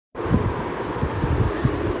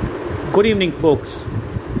Good evening, folks,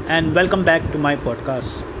 and welcome back to my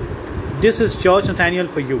podcast. This is George Nathaniel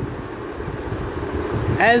for you.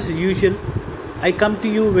 As usual, I come to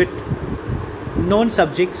you with known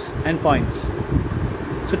subjects and points.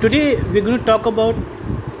 So, today we're going to talk about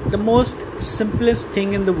the most simplest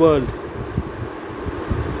thing in the world,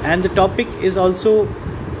 and the topic is also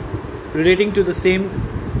relating to the same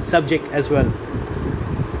subject as well.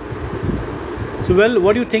 So,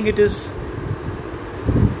 what do you think it is?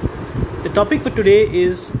 The topic for today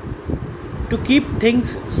is to keep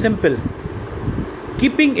things simple.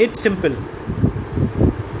 Keeping it simple.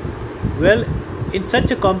 Well, in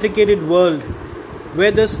such a complicated world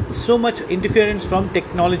where there's so much interference from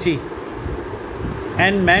technology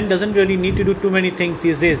and man doesn't really need to do too many things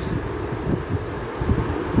these days,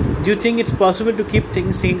 do you think it's possible to keep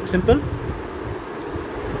things simple?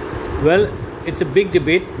 Well, it's a big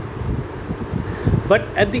debate. But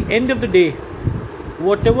at the end of the day,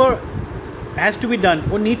 whatever has to be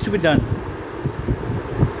done or needs to be done,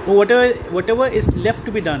 or whatever is left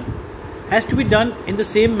to be done, has to be done in the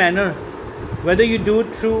same manner, whether you do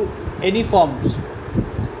it through any forms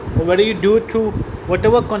or whether you do it through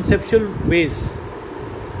whatever conceptual ways.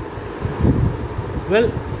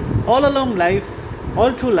 Well, all along life,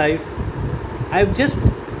 all through life, I've just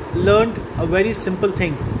learned a very simple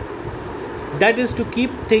thing, that is to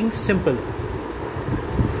keep things simple.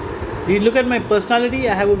 You look at my personality,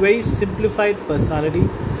 I have a very simplified personality.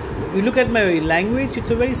 You look at my language, it's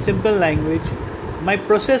a very simple language. My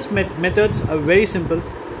process methods are very simple.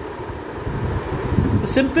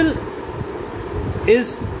 Simple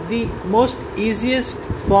is the most easiest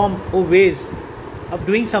form or ways of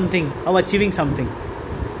doing something, of achieving something.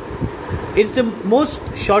 It's the most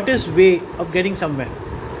shortest way of getting somewhere.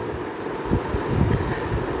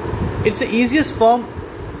 It's the easiest form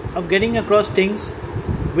of getting across things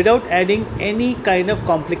without adding any kind of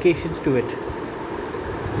complications to it.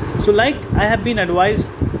 So, like I have been advised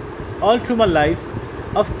all through my life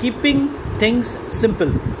of keeping things simple.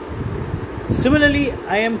 Similarly,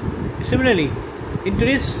 in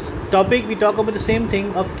today's topic we talk about the same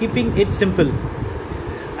thing of keeping it simple.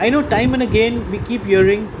 I know time and again we keep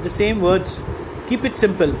hearing the same words, keep it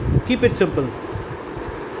simple, keep it simple.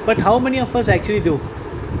 But how many of us actually do?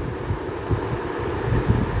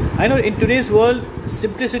 I know in today's world,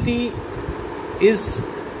 simplicity is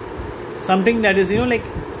something that is,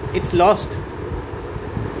 it's lost.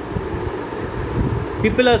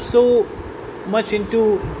 People are so much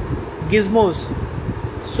into gizmos,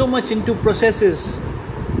 so much into processes.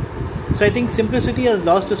 So I think simplicity has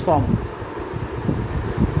lost its form.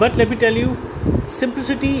 But let me tell you,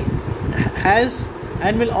 simplicity has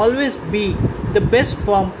and will always be the best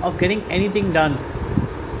form of getting anything done.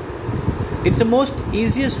 It's the most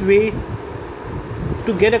easiest way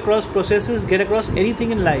to get across processes, get across anything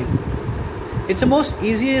in life. It's the most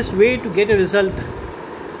easiest way to get a result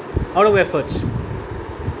out of efforts.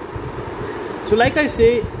 So like I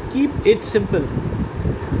say, keep it simple.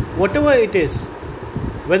 Whatever it is,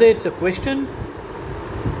 whether it's a question,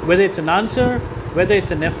 whether it's an answer, whether it's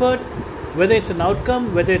an effort, whether it's an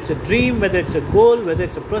outcome, whether it's a dream, whether it's a goal, whether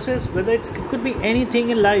it's a process, it could be anything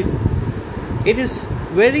in life. It is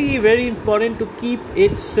very, very important to keep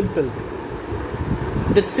it simple.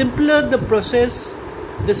 The simpler the process,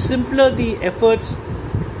 the simpler the efforts,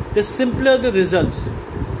 the simpler the results.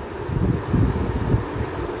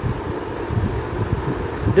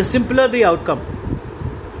 The simpler the outcome.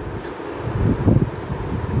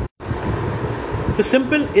 The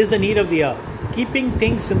simple is the need of the hour. Keeping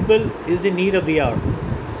things simple is the need of the hour.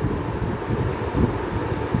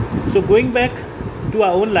 So going back to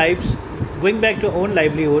our own lives, going back to our own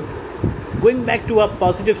livelihood, going back to our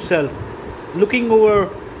positive self, looking over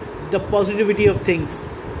the positivity of things,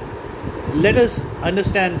 let us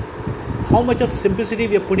understand how much of simplicity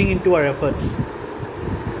we are putting into our efforts.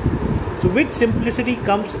 So with simplicity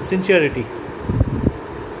comes sincerity.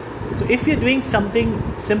 So if you're doing something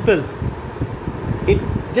simple, it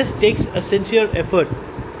just takes a sincere effort.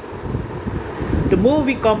 The more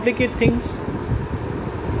we complicate things,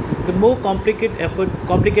 the more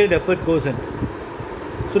complicated effort goes in.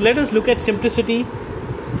 So let us look at simplicity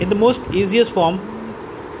in the most easiest form.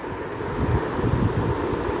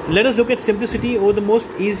 Let us look at simplicity over the most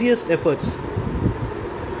easiest efforts.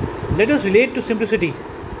 Let us relate to simplicity.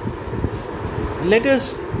 Let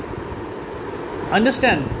us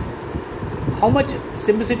understand how much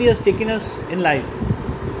simplicity has taken us in life,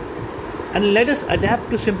 and let us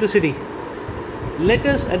adapt to simplicity. Let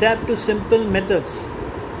us adapt to simple methods.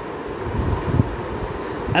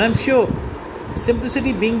 And I'm sure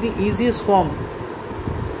simplicity being the easiest form,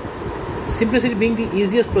 simplicity being the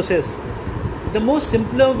easiest process, The more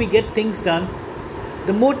simpler we get things done,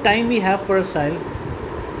 the more time we have for ourselves,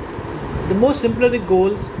 the more simpler the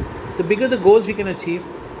goals, the bigger the goals we can achieve,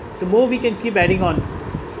 the more we can keep adding on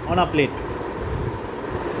our plate.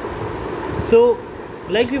 So,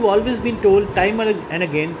 like we've always been told time and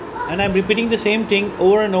again, and I'm repeating the same thing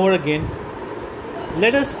over and over again,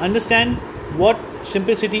 let us understand what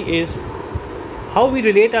simplicity is, how we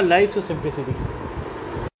relate our lives to simplicity.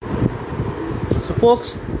 So,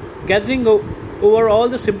 folks, gathering over all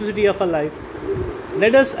the simplicity of our life,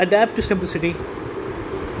 let us adapt to simplicity.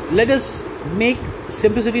 Let us make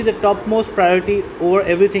simplicity the topmost priority over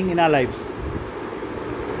everything in our lives.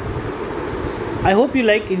 I hope you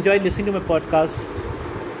enjoyed listening to my podcast.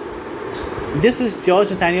 This is George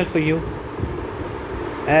Nathaniel for you,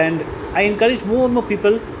 and I encourage more and more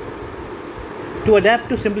people to adapt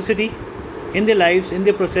to simplicity in their lives, in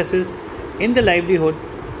their processes, in their livelihood.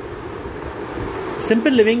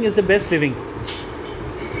 Simple living is the best living.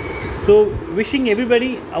 So, wishing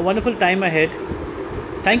everybody a wonderful time ahead.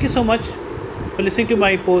 Thank you so much for listening to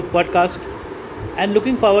my podcast, and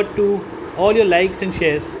looking forward to all your likes and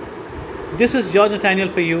shares. This is George Nathaniel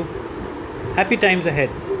for you. Happy times ahead.